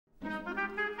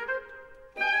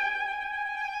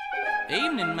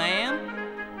Evening, ma'am.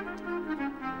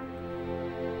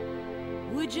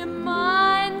 Would you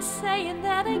mind saying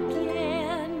that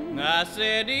again? I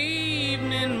said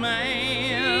evening,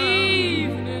 ma'am.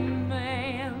 Evening,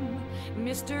 ma'am.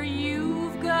 Mister,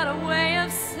 you've got a way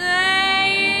of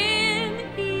saying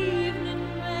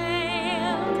evening,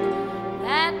 ma'am.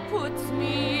 That puts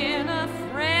me in a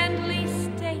friendly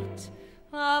state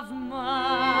of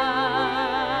mind.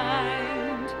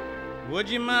 Would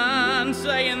you mind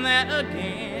saying that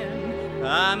again?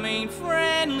 I mean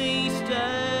friendly state.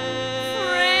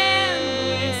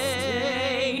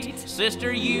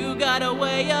 Sister, you got a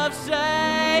way of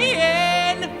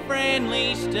saying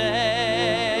friendly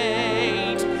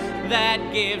state.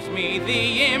 That gives me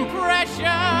the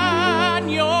impression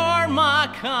you're my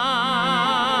kind.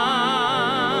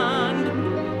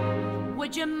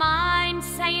 Would you mind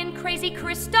saying crazy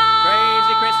crystals?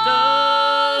 Crazy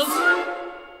crystals.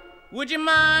 Would you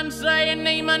mind saying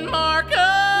Neiman Marcus?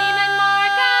 Neiman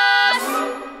Marcus!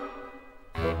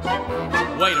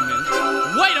 Wait a minute.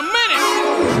 Wait a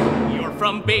minute! You're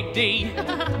from Big D.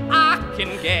 I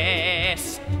can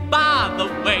guess. By the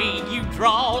way you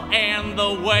draw and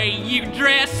the way you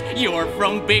dress, you're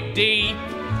from Big D.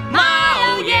 My,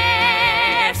 oh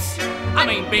yes! I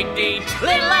mean Big D,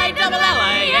 little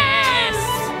A-double-L-A-S.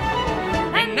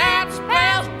 And that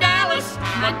spells Dallas,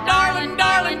 my darling,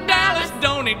 darling Dallas.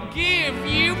 Don't it give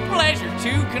you pleasure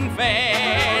to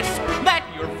confess that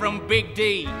you're from Big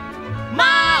D?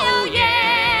 My, oh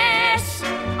yes!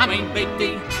 I mean Big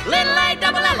D, little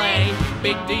A-double-L-A.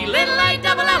 Big D, little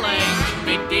A-double-L-A.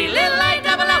 Big D, little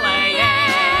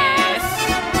A-double-L-A-S.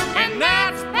 And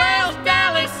that spells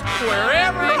Dallas, where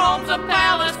every home's a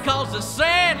palace, 'cause the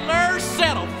settlers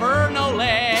settle for no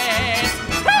less.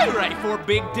 Hooray for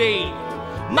Big D!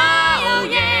 My, oh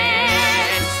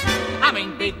yes! I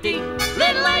mean Big D,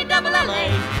 little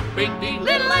A-double-L-A. Big D,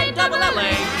 little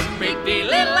A-double-L-A. Big D,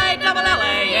 little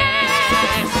A-double-L-A-S.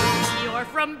 You're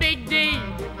from Big D,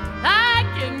 I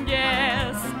can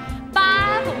guess.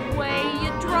 By the way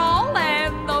you draw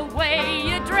and the way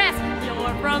you dress,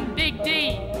 you're from Big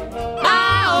D.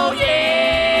 My, oh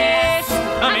yes!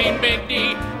 I mean Big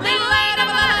D, little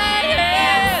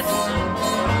A-double-L-A-S.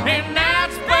 And that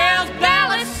spells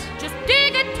Dallas. Just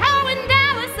dig a toe in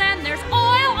Dallas and there's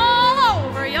oil all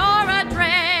over your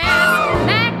address.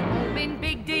 Back home in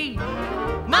Big D.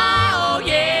 My, oh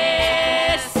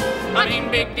yes! I mean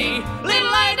Big D,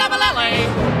 little A-double-L-A.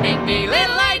 Big D,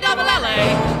 little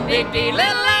A-double-L-A. Big D,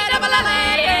 little